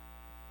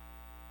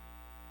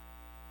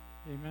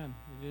Amen.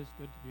 It is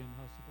good to be in the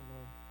house of the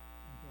Lord.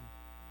 And,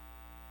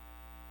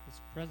 His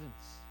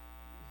presence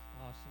is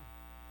awesome.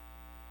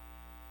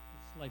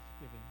 It's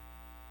life-giving.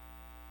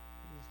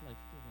 It is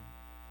life-giving.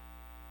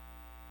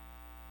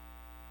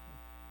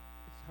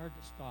 It's hard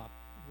to stop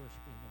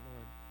worshiping the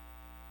Lord.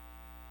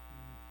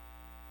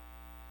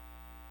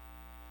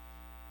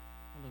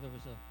 There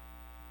was a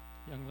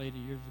young lady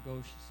years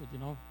ago. She said,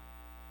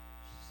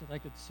 I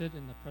could sit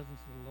in the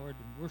presence of the Lord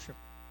and worship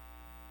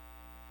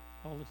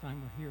all the time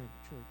we're here at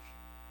the church.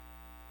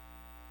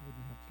 I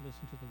wouldn't have to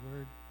listen to the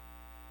word,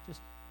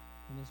 just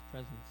in His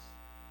presence.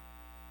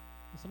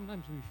 And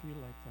sometimes we feel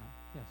like that,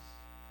 yes,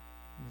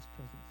 in His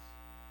presence.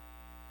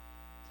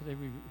 Today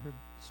we heard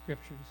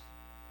scriptures,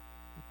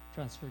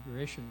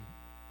 transfiguration.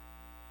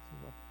 So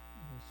what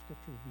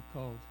scripture would be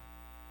called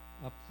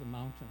up the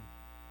mountain.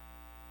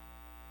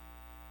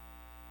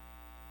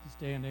 This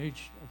day and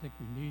age, I think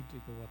we need to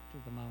go up to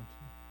the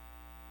mountain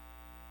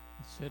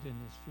and sit in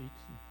His feet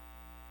and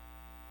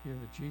hear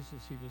that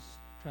Jesus, He was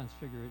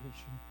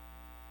transfiguration.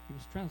 He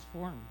was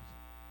transformed.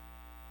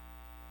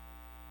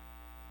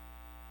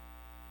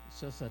 It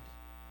says that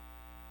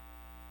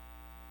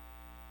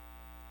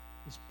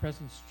His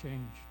presence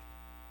changed.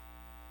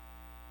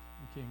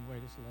 Became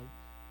white as light.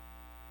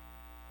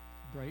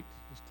 Bright.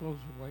 His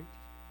clothes were white.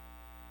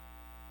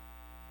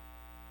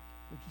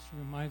 It just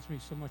reminds me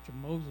so much of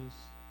Moses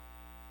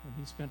when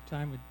he spent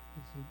time with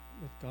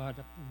God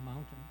up in the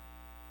mountain.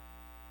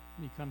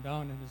 And he come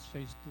down and his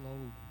face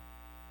glowed.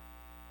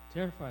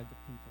 Terrified the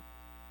people.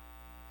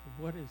 So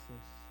what is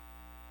this?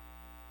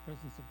 The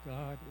presence of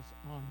God is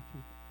on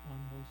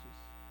Moses.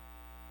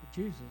 But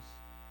Jesus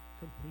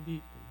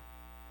completely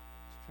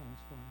was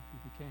transformed. He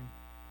became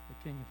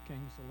the King of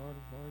Kings, the Lord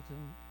of Lords,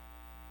 and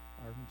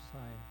our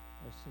Messiah,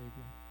 our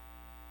Savior.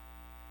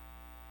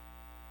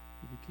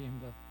 He became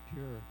the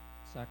pure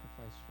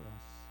sacrifice for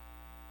us.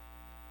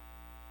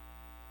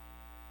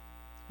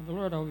 And the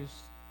Lord always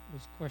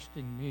was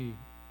questioning me,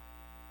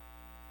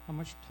 how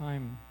much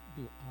time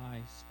do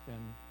I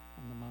spend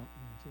on the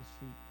mountain at His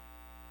feet?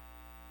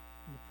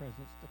 In the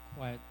presence, the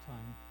quiet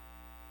time.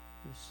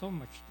 There's so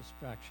much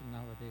distraction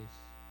nowadays.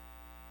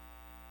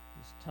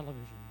 There's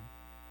television,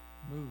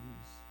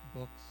 movies,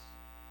 books,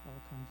 all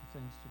kinds of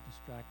things to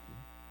distract you.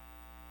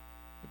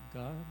 But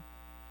God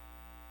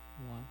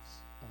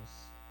wants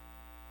us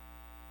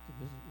to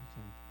visit with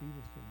Him, to be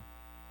with Him.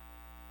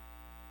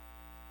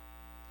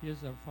 He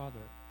is our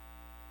Father.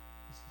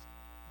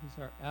 He's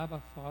our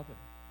Abba Father,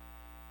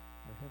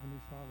 our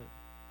Heavenly Father.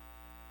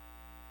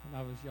 When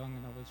I was young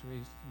and I was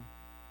raised in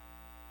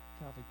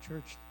Catholic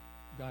Church,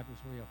 God was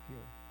way up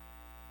here.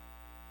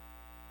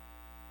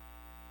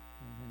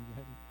 And then you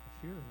had a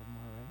fear of Him,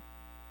 all right?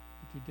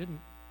 But I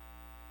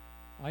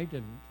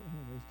didn't,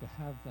 anyways, to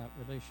have that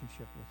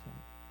relationship with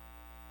Him.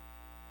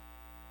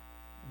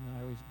 And then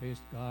I always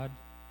based God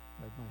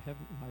by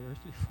my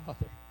earthly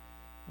father.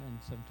 And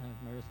sometimes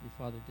my earthly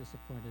father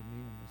disappointed me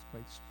and was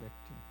quite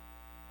strict and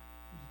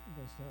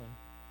was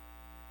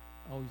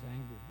always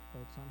angry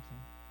about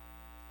something.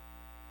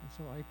 And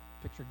so I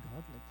pictured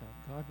God like that.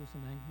 God was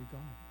an angry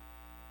God.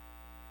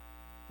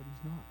 But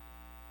He's not.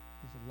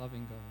 He's a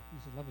loving God.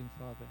 He's a loving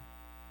Father.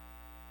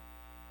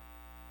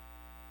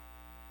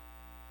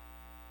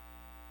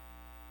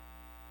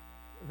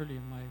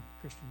 Early in my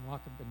Christian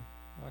walk,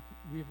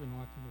 we have been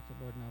walking with the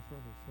Lord now for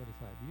over 45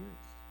 years.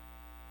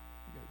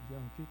 We got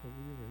young people.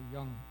 We were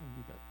young when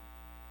we got,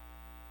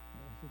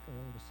 I think our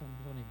oldest son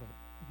was only about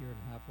a year and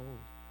a half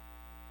old.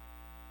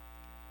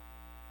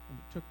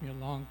 And it took me a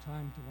long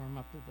time to warm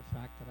up to the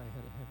fact that I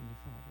had a Heavenly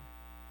Father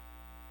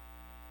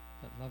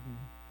that loved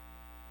me,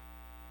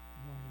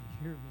 and wanted to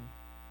hear me,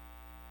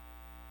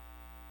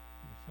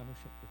 and to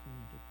fellowship with me,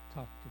 and to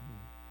talk to me,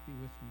 be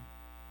with me.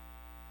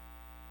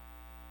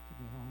 It took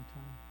me a long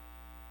time.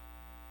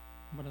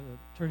 One of the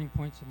turning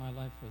points of my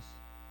life was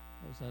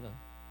I was at a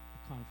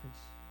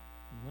conference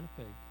in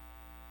Winnipeg,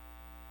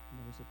 and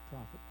there was a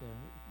prophet there,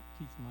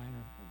 Keith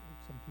Miner.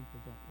 Some people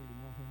don't really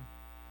know him,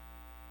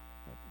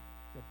 but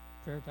the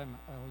prayer time,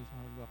 I always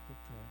wanted to go up for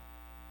prayer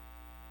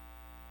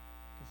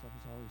because I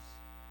was always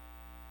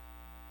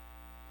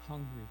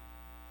hungry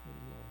for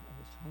the Lord. I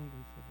was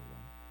hungry for the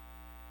Lord.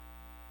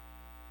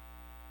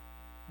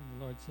 And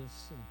the Lord says,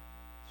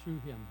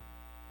 through Him,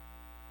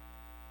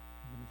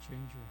 I'm going to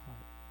change your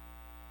heart.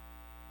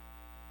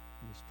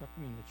 And He struck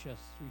me in the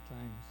chest 3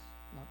 times.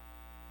 Not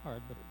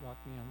hard, but it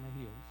rocked me on my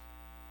heels.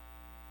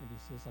 And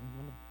He says, I'm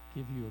going to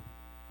give you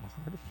a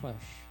heart of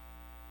flesh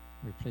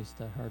and replace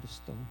that heart of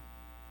stone.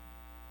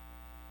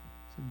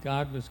 So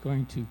God was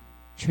going to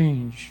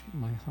change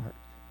my heart.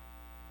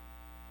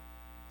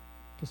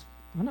 Because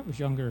when I was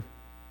younger,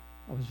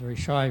 I was very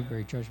shy,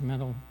 very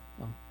judgmental.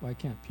 Well, why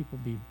can't people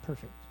be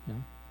perfect, you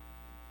know?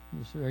 It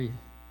was very...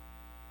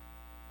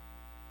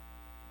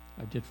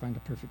 I did find a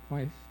perfect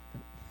wife.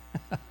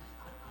 But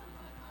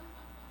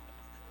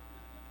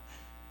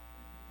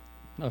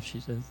no, she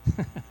says.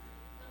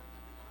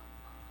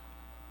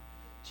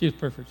 She was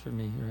perfect for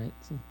me, right?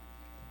 So,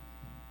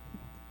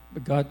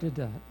 but God did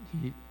that.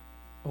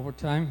 Over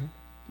time,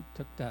 He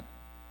took that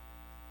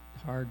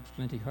hard,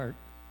 flinty heart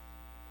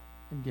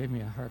and gave me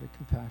a heart of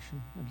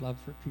compassion and love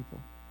for people.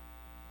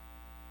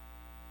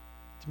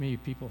 To me,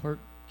 people hurt,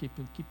 keep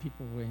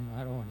people away.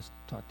 I don't want to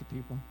talk to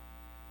people.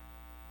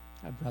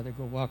 I'd rather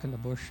go walk in the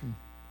bush and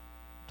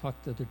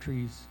talk to the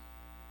trees.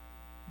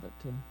 But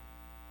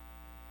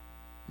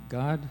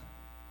God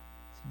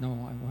said, no,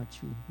 I want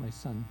you, my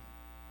son.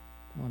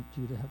 I want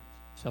you to have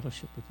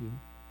fellowship with you,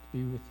 to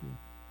be with you.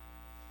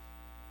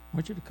 I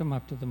want you to come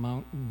up to the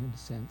mountain, in a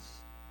sense.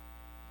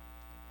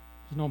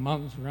 There's no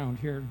mountains around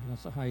here.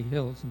 Lots of high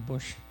hills and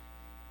bush.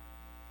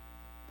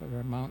 But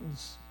our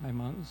mountains, my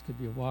mountains, could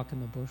be a walk in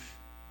the bush.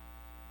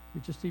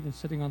 You're just even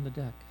sitting on the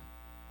deck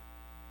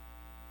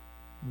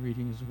and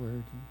reading his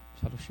word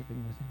and fellowshipping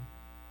with him.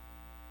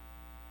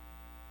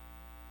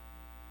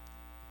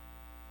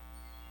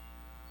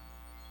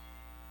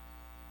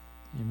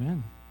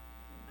 Amen.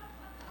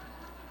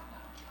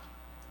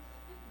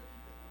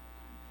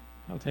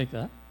 I'll take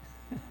that.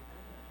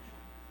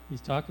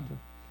 He's talking to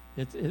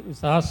it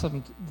was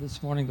awesome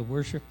this morning, the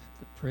worship,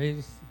 the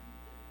praise,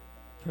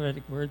 the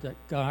prophetic word that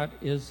God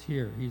is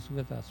here. He's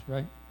with us,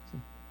 right? So,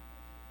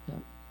 yeah.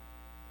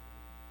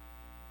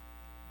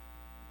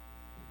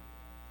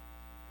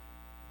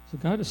 So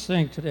God is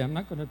saying today, I'm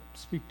not going to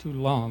speak too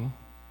long,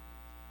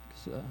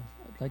 because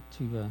I'd like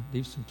to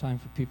leave some time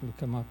for people to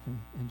come up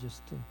and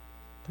just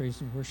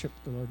praise and worship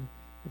the Lord,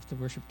 if the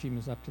worship team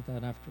is up to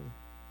that after.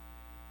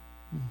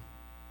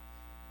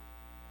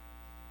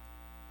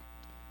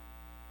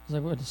 As I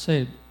want to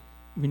say,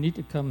 we need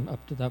to come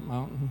up to that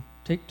mountain,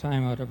 take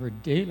time out of our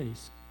daily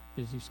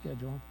busy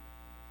schedule.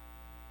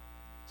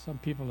 Some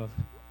people have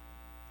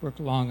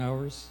worked long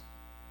hours,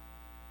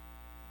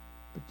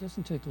 but it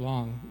doesn't take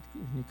long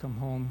when you come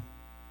home.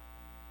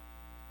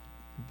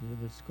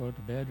 Let's go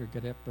to bed or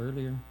get up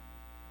earlier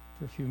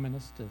for a few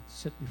minutes to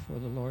sit before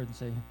the Lord and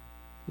say,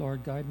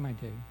 Lord, guide my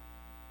day.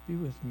 Be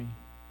with me.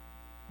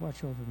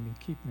 Watch over me.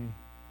 Keep me.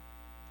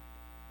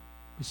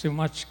 There's so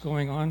much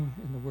going on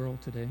in the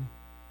world today.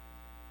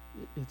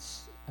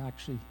 It's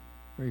actually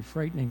very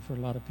frightening for a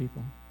lot of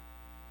people.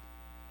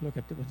 Look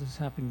at what is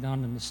happening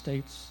down in the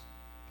States.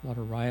 A lot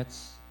of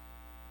riots.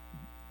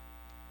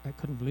 I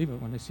couldn't believe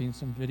it when I seen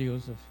some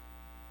videos of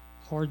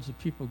hordes of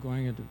people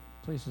going into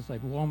places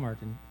like Walmart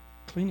and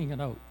cleaning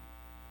it out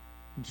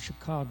in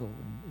Chicago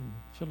and in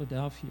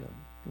Philadelphia,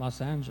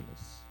 Los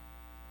Angeles.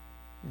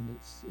 And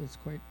it's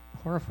quite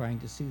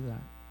horrifying to see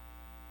that.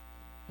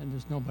 And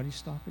there's nobody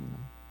stopping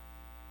them.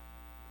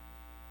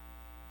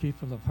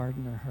 People have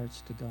hardened their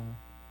hearts to God.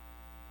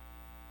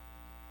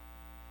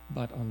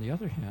 But on the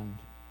other hand,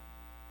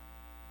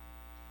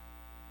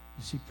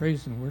 you see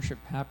praise and worship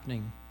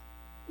happening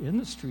in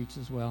the streets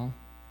as well.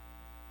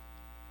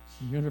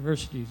 See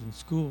universities and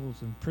schools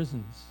and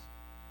prisons.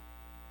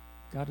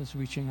 God is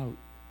reaching out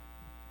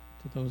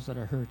to those that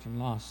are hurt and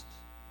lost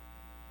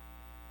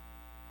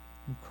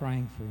and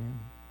crying for him.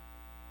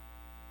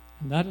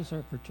 And that is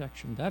our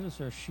protection. That is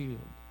our shield.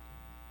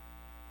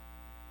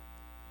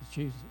 It's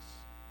Jesus.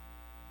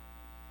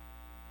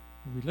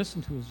 We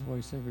listen to his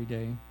voice every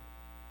day.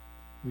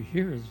 We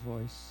hear his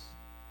voice.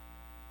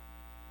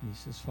 And he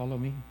says, follow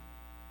me.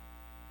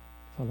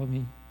 Follow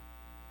me.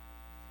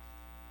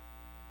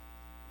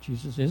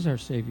 Jesus is our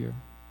Savior.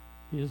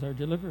 He is our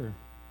deliverer.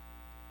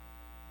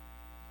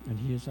 And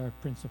he is our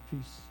Prince of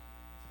Peace.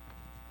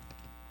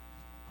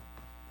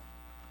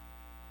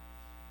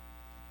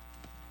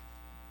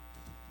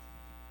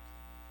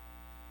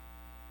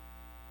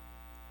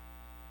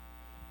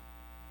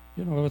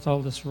 You know, with all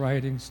this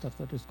rioting stuff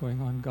that is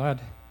going on, God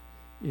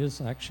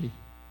is actually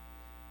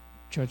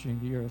judging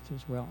the earth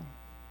as well.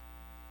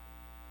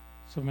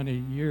 So many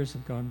years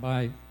have gone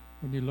by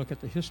when you look at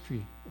the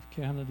history of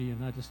Canada, the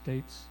United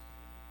States,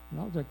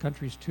 and other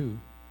countries too.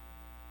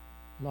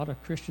 A lot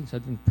of Christians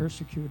have been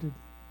persecuted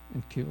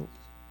and killed.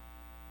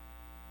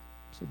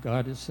 So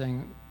God is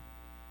saying,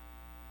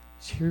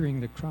 he's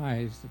hearing the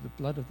cries of the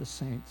blood of the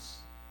saints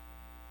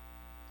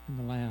in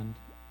the land.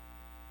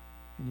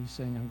 And he's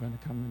saying, I'm going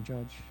to come and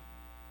judge.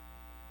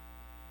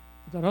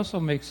 But that also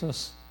makes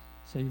us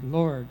say,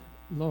 Lord,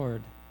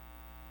 Lord,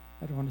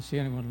 I don't want to see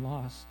anyone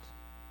lost.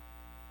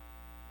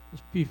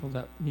 There's people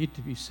that need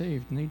to be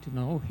saved, need to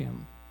know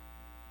him,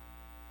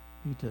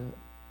 need to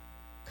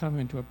come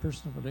into a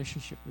personal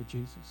relationship with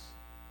Jesus.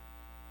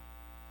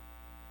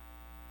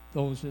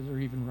 Those that are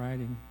even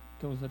rioting,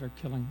 those that are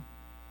killing,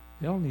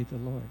 they all need the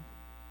Lord.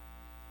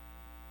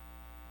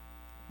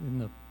 In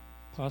the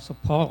Apostle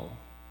Paul,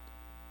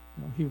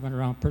 he went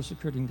around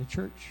persecuting the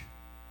church,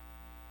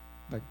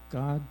 but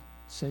God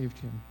saved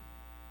him.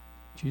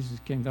 Jesus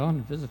came down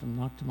and visited him,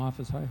 knocked him off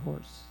his high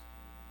horse,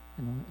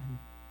 and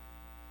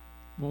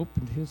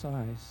opened his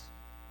eyes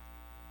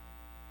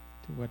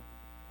to who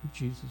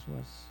Jesus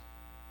was.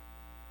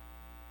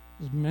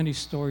 There's many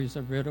stories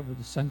I've read over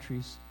the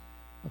centuries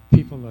of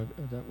people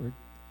that were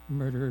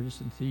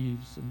murderers and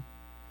thieves and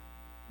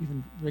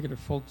even regular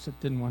folks that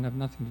didn't want to have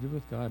nothing to do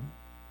with God,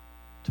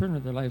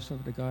 turning their lives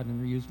over to God and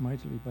were used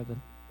mightily by the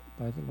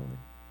Lord.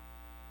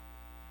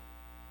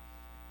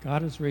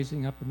 God is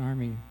raising up an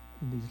army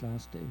in these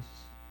last days.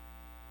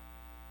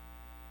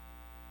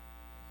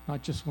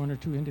 not just one or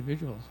two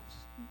individuals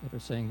that are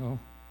saying, oh,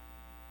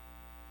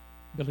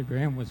 Billy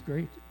Graham was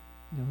great.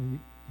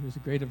 He was a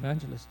great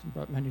evangelist and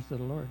brought many to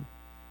the Lord.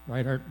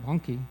 Reinhard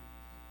Bonnke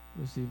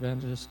was the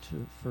evangelist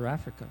for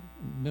Africa,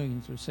 and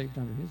millions were saved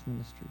under his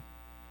ministry.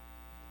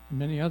 And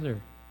many other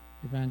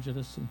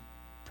evangelists and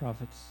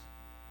prophets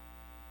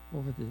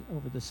over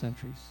the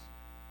centuries.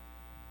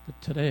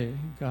 But today,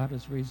 God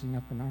is raising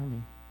up an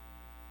army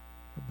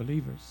of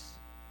believers.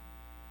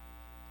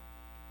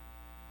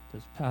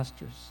 There's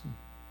pastors and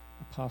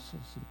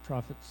apostles and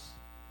prophets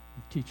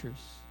and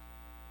teachers.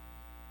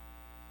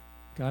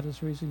 God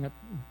is raising up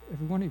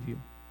every one of you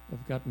that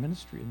have got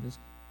ministry in this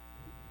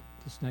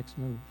next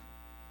move.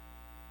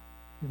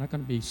 You're not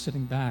going to be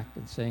sitting back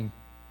and saying,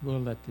 we'll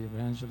let the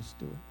evangelist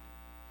do it.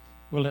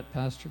 We'll let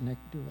Pastor Nick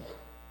do it.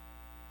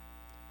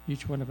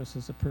 Each one of us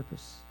has a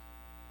purpose.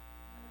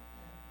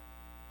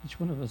 Each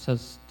one of us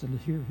has to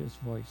hear his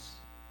voice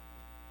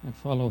and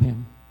follow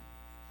him.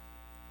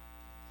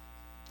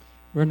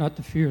 We're not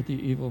to fear the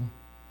evil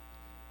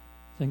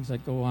things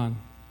that go on.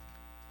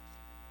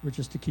 We're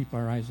just to keep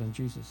our eyes on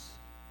Jesus.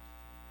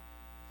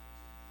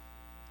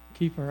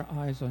 Keep our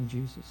eyes on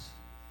Jesus.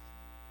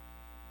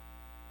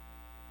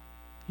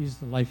 He's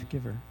the life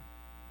giver.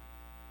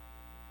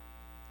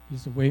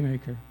 He's the way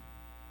maker.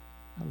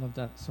 I love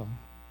that song.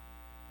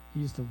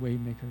 He's the way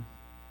maker.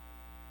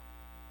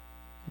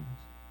 Yes.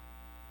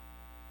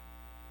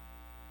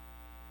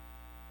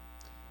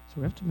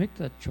 So we have to make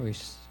that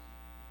choice,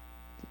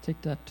 to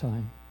take that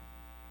time.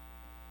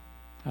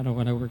 I know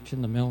when I worked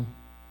in the mill,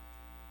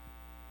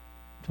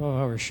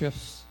 12-hour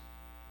shifts,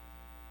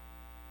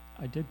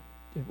 it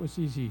was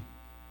easy,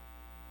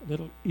 a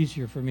little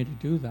easier for me to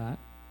do that,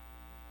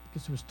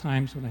 because there was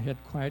times when I had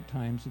quiet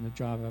times in the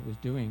job I was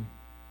doing,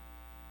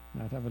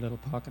 and I'd have a little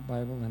pocket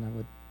Bible and I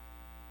would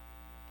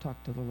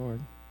talk to the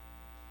Lord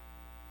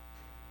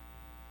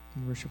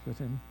and worship with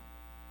him.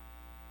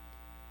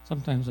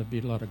 Sometimes there'd be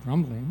a lot of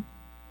grumbling.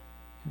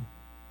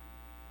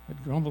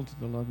 I'd grumble to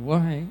the Lord,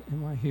 why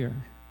am I here?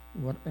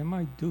 What am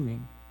I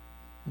doing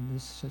in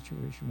this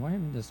situation? Why am I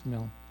in this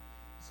mill?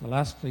 It's the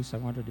last place I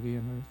wanted to be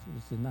on earth,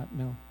 was in that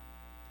mill.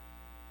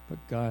 But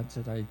God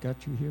said, I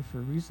got you here for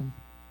a reason.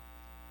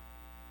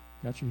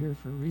 Got you here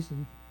for a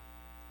reason.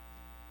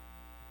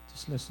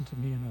 Just listen to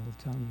me and I will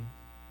tell you.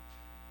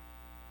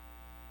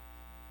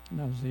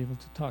 And I was able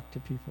to talk to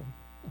people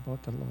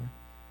about the Lord,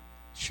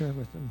 share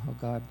with them how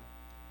God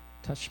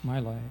touched my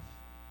life,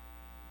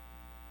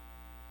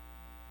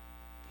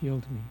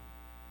 healed me.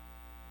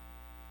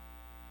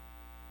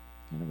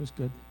 And it was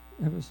good.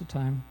 It was a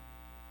time.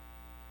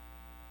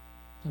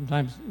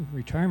 Sometimes in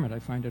retirement I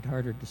find it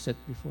harder to sit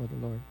before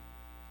the Lord,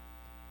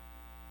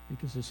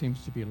 because there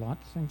seems to be a lot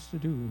of things to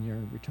do when you're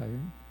retired.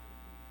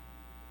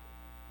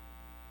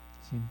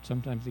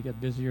 Sometimes you get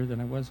busier than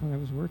I was when I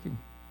was working.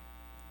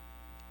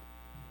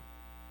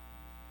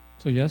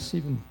 So yes,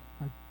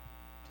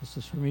 this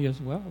is for me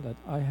as well, that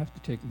I have to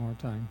take more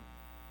time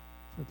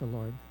for the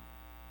Lord.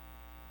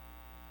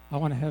 I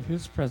want to have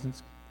his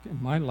presence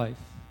in my life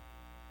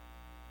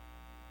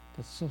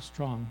that's so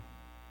strong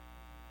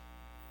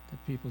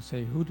that people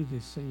say, who do they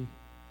see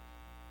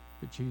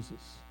but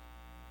Jesus?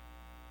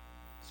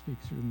 Speak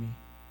through me.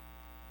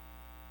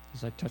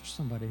 As I touch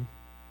somebody,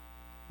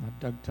 not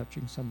Doug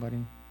touching somebody,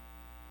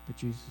 but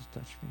Jesus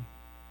touched me.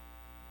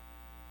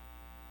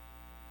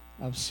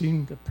 I've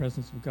seen the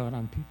presence of God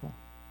on people,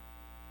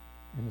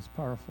 and it's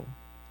powerful.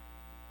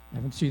 I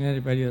haven't seen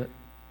anybody that's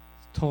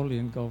totally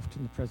engulfed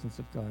in the presence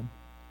of God.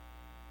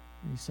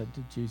 And he said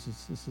to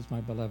Jesus, this is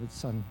my beloved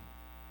Son.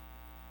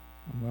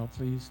 I'm well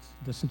pleased.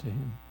 Listen to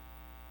him.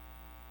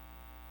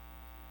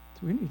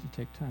 So we need to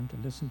take time to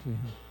listen to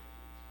him.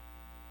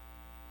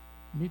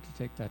 We need to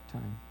take that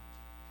time.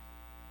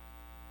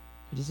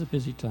 It is a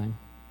busy time.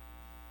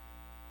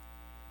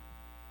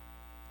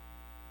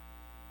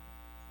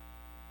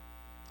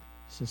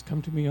 He says,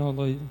 come to me, all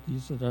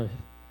these that are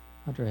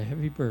under a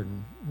heavy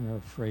burden and are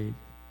afraid.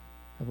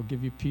 I will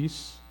give you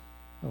peace.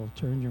 I will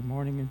turn your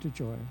mourning into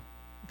joy.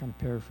 I'm kind of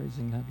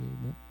paraphrasing that a little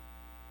bit.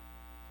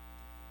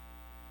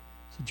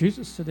 So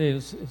Jesus today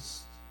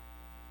is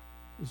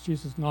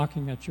Jesus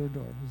knocking at your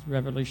door. It's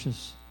Revelation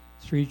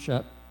 3,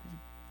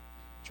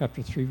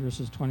 chapter 3,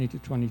 verses 20 to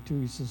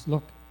 22. He says,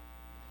 look,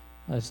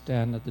 I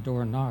stand at the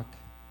door and knock.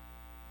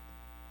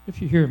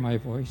 If you hear my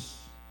voice,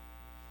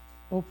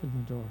 open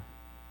the door.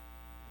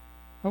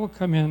 I will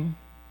come in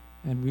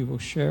and we will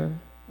share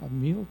a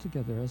meal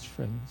together as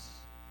friends.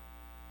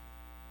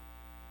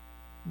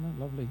 Isn't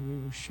that lovely? We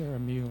will share a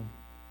meal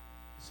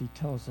as he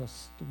tells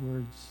us the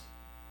words.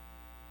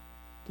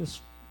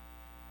 This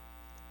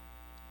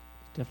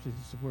definitely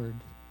is the word.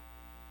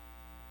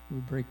 We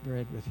break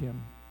bread with him.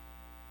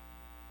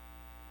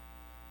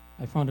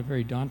 I found it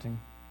very daunting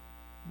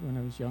when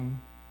I was young.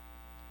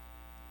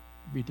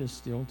 Read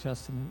the Old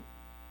Testament.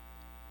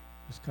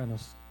 It was kind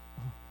of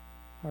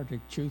hard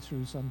to chew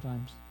through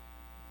sometimes.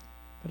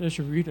 But as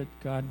you read it,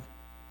 God,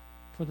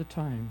 for the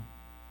time,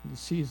 the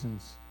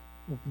seasons,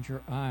 opens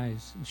your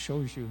eyes and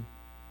shows you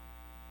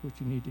what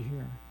you need to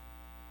hear,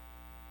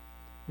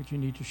 what you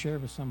need to share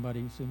with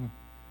somebody. So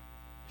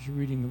as you're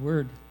reading the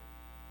Word,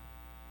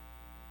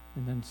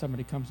 and then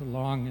somebody comes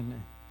along and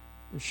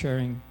they're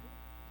sharing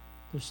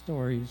their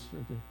stories or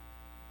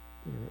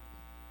their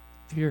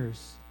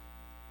fears,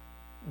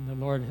 and the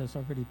Lord has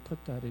already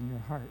put that in your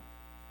heart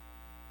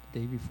the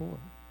day before,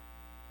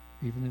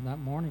 even in that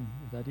morning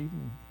or that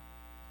evening.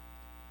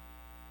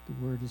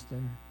 The Word is there.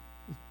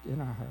 It's in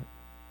our heart.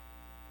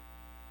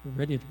 We're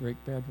ready to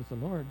break bread with the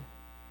Lord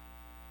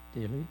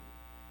daily.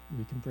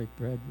 We can break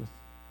bread with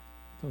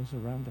those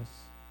around us.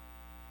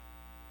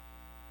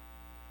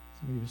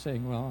 Somebody was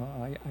saying, well,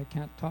 I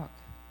can't talk.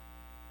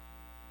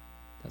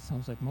 That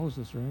sounds like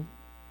Moses, right?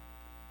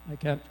 I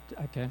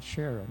can't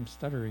share. I'm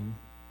stuttering.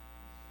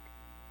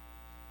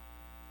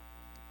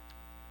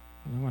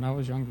 And when I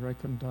was younger, I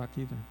couldn't talk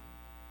either.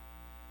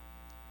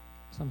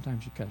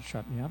 Sometimes you can't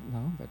shut me up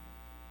now, but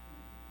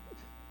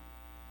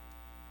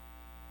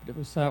it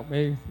was that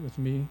way with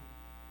me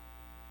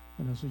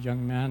when I was a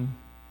young man.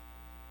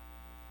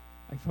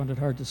 I found it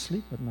hard to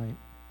sleep at night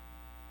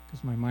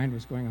because my mind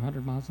was going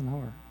 100 miles an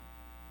hour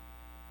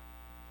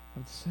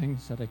of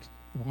things that I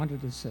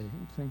wanted to say,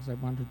 things I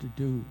wanted to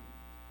do.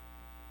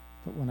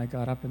 But when I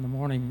got up in the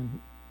morning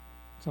and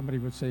somebody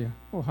would say,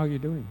 oh, how are you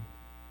doing?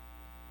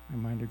 My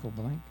mind would go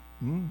blank.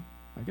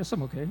 I guess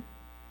I'm okay.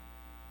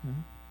 Yeah.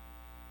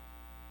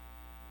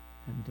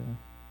 And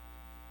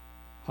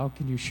how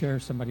can you share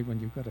somebody when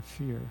you've got a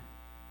fear?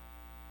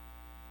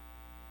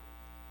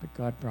 But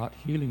God brought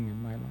healing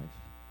in my life.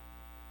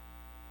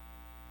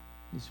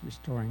 He's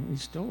restoring.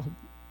 He's still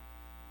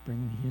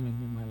bringing healing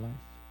in my life.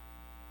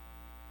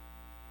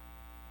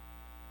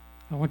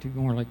 I want to be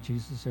more like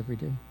Jesus every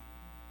day.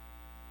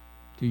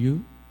 Do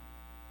you?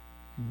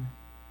 Amen.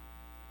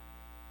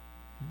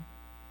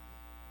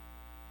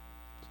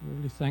 So I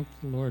really thank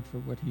the Lord for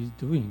what He's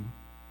doing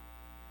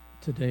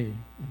today.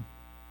 And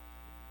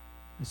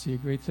I see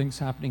great things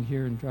happening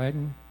here in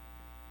Dryden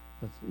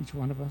with each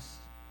one of us.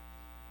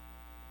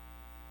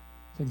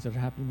 Things that are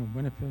happening in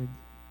Winnipeg.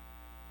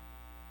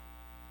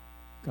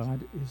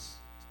 God is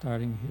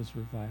starting His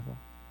revival.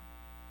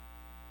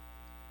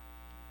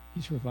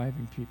 He's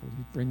reviving people.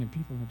 He's bringing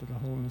people into the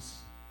wholeness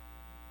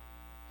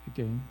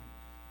again.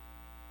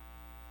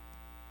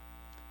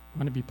 I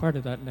want to be part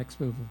of that next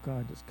move of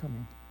God that's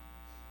coming.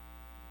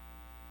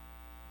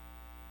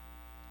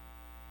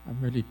 I'm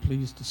really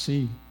pleased to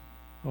see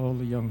all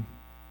the young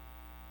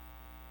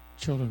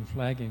children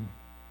flagging.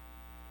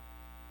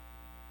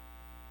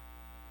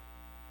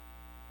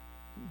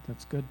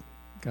 That's good.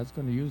 God's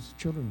going to use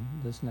children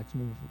this next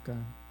move of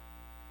God.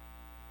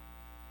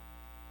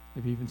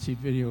 I've even seen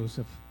videos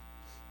of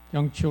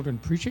young children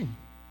preaching.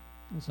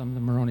 And some of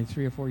them are only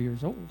 3 or 4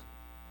 years old.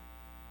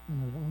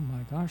 And they're, oh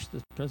my gosh,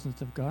 the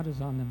presence of God is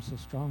on them so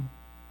strong.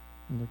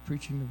 And they're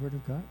preaching the Word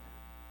of God.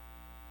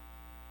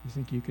 You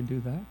think you can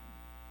do that?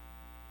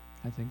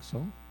 I think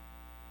so.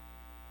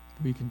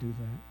 We can do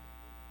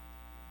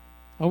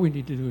that. All we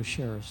need to do is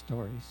share our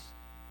stories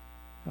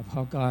of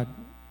how God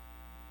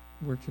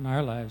worked in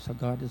our lives, how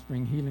God has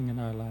brought healing in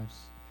our lives,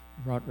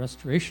 brought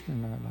restoration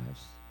in our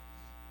lives.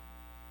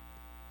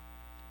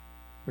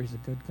 For He's a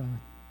good God.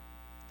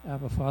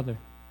 Abba, Father.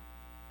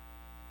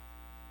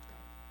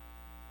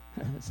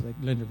 It's like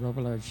Linda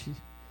Robillard. She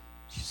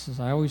says,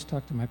 I always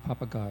talk to my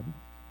Papa God.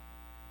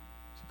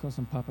 She calls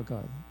him Papa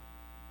God.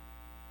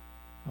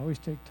 I always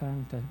take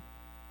time to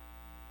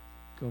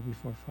go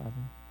before Father.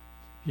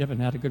 If you haven't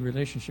had a good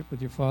relationship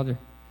with your Father,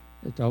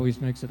 it always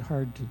makes it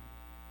hard to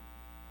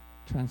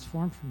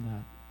transform from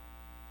that.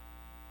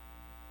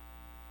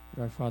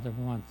 But our Father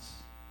wants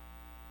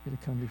you to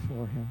come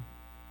before Him.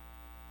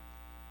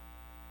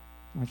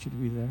 I want you to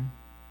be there.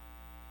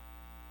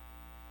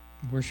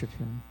 Worship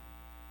Him.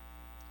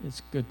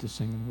 It's good to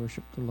sing and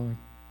worship the Lord.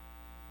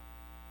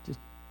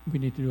 We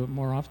need to do it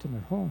more often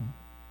at home.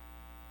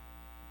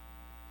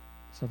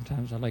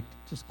 Sometimes I like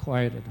just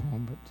quiet at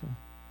home, but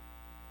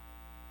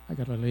I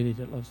got a lady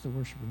that loves to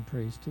worship and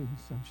praise too,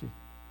 so she.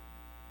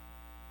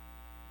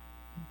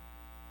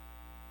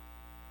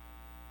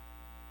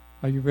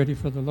 Are you ready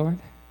for the Lord?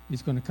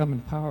 He's going to come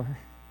in power.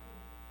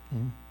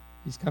 Okay?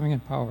 He's coming in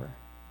power.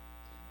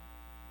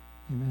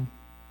 Amen.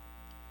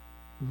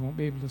 We won't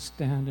be able to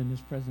stand in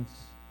His presence.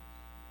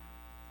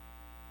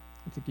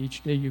 I think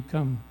each day you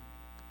come,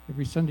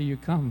 every Sunday you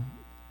come,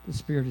 the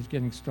Spirit is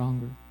getting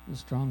stronger and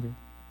stronger.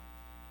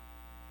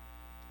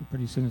 And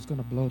pretty soon it's going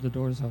to blow the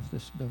doors off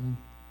this building.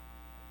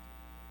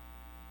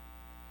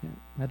 Yeah,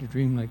 I had a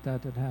dream like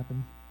that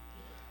happened.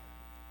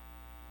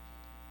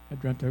 I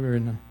dreamt we were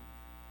in a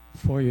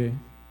foyer,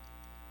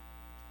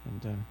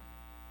 and all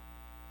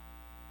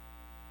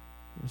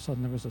of a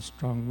sudden there was a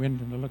strong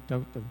wind, and I looked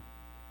out. It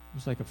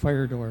was like a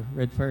fire door,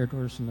 red fire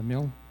doors from the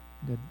mill.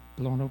 It had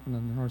blown open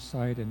on the north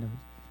side, and there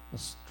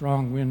was a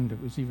strong wind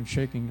that was even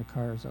shaking the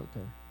cars out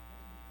there.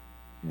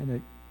 And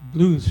it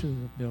blew through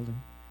the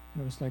building.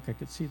 And it was like I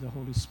could see the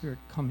Holy Spirit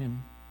come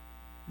in,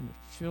 and it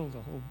filled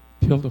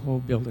the whole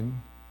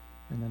building.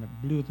 And then it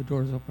blew the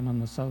doors open on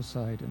the south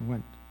side and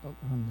went out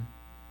on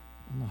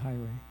the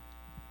highway.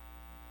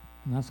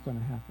 And that's going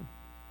to happen.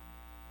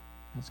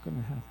 That's going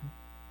to happen.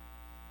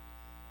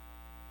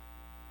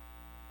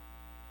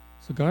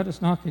 So God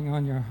is knocking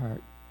on your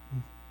heart,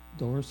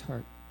 Dora's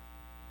heart.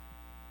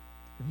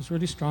 It was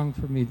really strong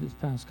for me this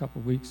past couple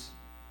of weeks.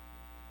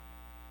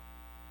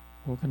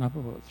 Woken up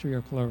about 3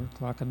 or 4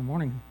 o'clock in the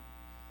morning.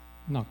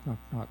 Knock, knock,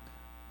 knock.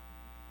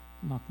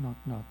 Knock, knock,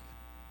 knock.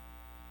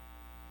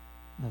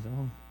 And I thought,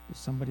 oh, there's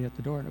somebody at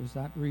the door, and it was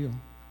that real.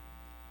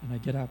 And I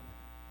get up.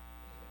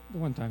 The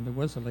one time there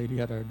was a lady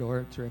at our door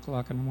at 3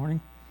 o'clock in the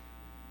morning,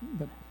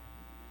 but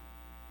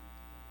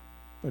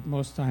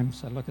most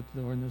times I look at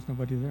the door and there's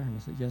nobody there, and I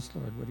said, yes,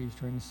 Lord, what are you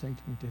trying to say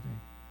to me today?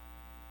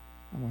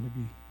 I want to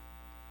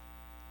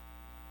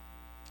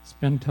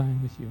spend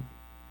time with you.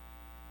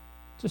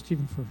 Just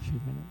even for a few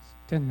minutes,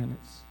 10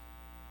 minutes.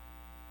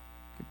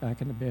 Get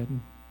back into bed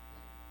and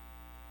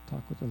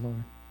talk with the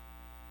Lord.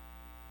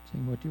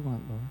 Saying, what do you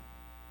want, Lord?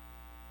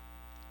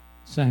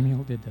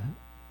 Samuel did that,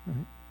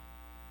 right?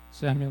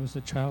 Samuel was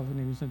a child and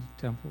he was in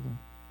the temple, and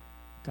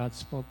God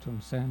spoke to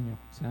him, Samuel,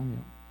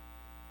 Samuel.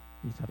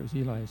 He thought it was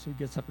Eli, so he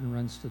gets up and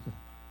runs to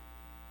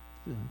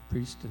the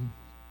priest and,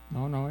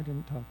 no, I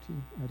didn't talk to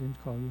you. I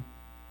didn't call you.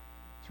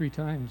 3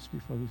 times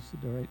before he said,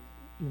 all right,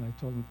 Eli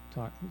told him to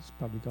talk. It's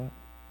probably God.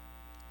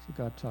 So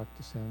God talked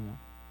to Samuel.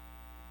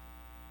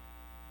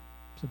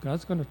 So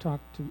God's going to talk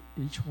to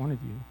each one of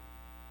you,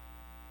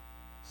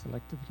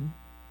 selectively,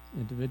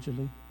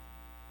 individually.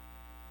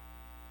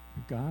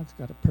 But God's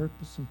got a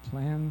purpose and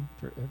plan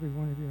for every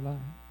one of your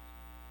lives.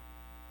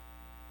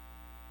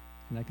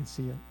 And I can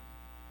see it.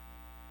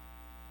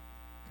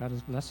 God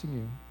is blessing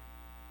you.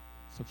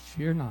 So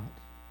fear not.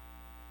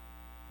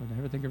 When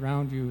everything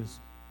around you is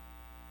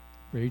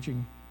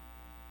raging,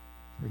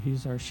 for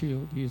He's our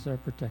shield, He's our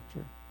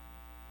protector.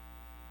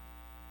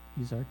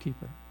 He's our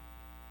keeper.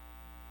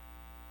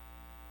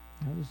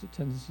 Now, there's a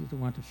tendency to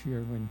want to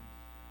fear when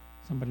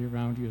somebody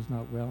around you is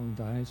not well and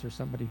dies, or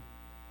somebody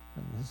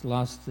has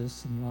lost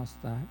this and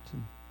lost that.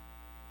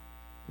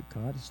 But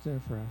God is there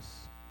for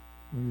us.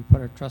 When we put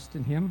our trust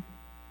in Him,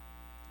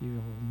 He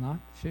will not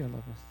fail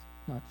us.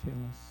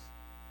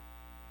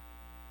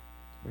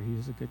 For He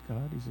is a good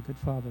God. He's a good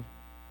Father.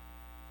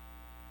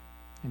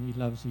 And He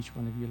loves each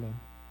one of you, love.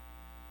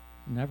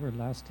 An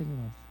everlasting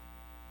love.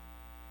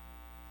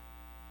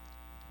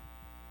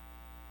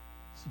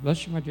 So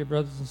bless you, my dear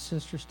brothers and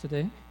sisters,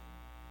 today.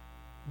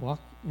 Walk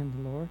in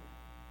the Lord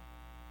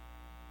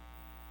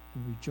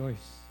and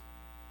rejoice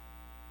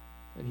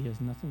that He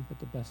has nothing but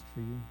the best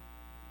for you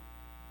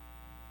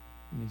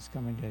in these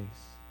coming days.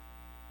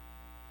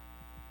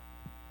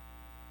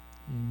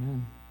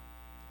 Amen.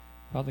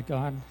 Father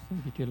God,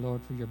 thank you, dear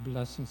Lord, for your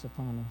blessings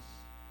upon us.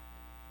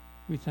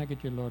 We thank you,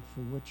 dear Lord,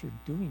 for what you're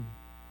doing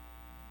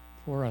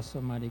for us,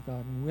 Almighty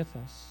God, and with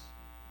us,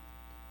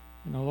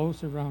 and all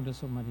those around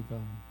us, Almighty God.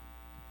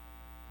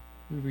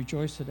 We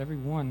rejoice that every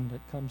one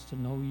that comes to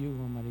know you,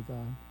 Almighty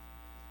God,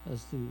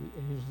 as the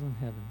angels in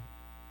heaven.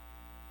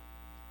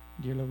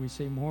 Dear Lord, we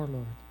say more,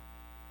 Lord.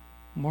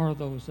 More of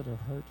those that are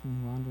hurt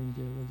and wandering,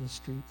 dear Lord, the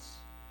streets.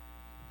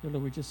 Dear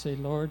Lord, we just say,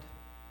 Lord,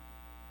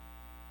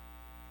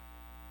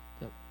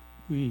 that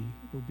we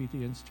will be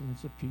the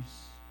instruments of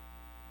peace.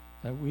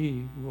 That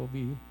we will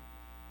be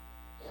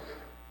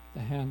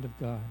the hand of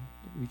God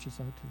that reaches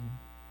out to them.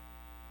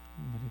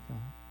 Almighty God.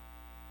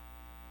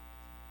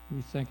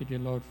 We thank you, dear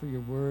Lord, for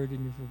your word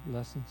and your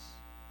blessings.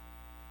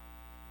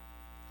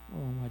 Oh,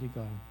 Almighty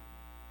God.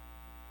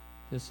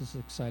 This is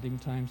exciting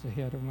times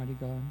ahead, Almighty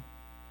God.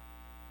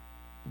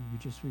 And we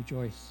just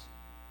rejoice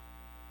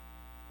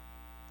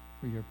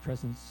for your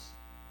presence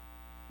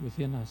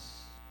within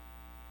us,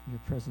 your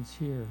presence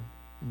here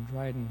in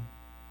Dryden,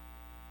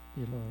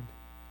 dear Lord,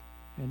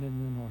 and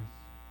in the north.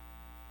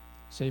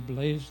 Say,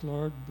 blaze,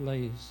 Lord,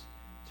 blaze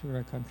through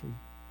our country.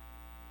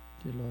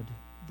 Dear Lord,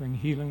 bring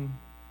healing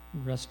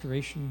and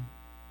restoration,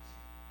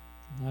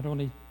 not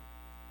only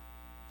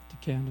to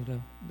Canada,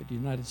 but the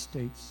United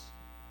States,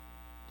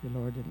 dear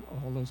Lord, and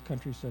all those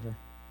countries that are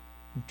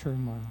in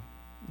turmoil,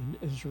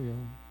 in Israel,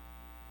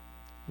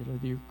 dear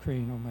Lord, the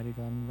Ukraine, Almighty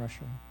God, and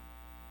Russia,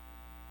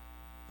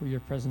 where your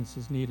presence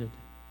is needed,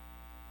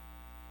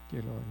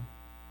 dear Lord.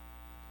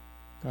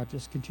 God,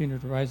 just continue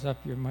to rise up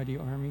your mighty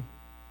army,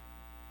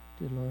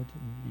 dear Lord,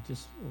 and we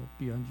just will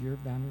be under your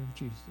banner of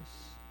Jesus.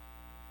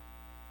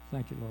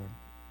 Thank you, Lord,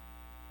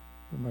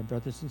 for my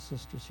brothers and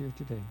sisters here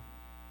today.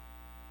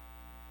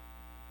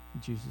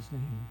 In Jesus'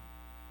 name,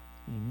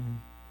 amen.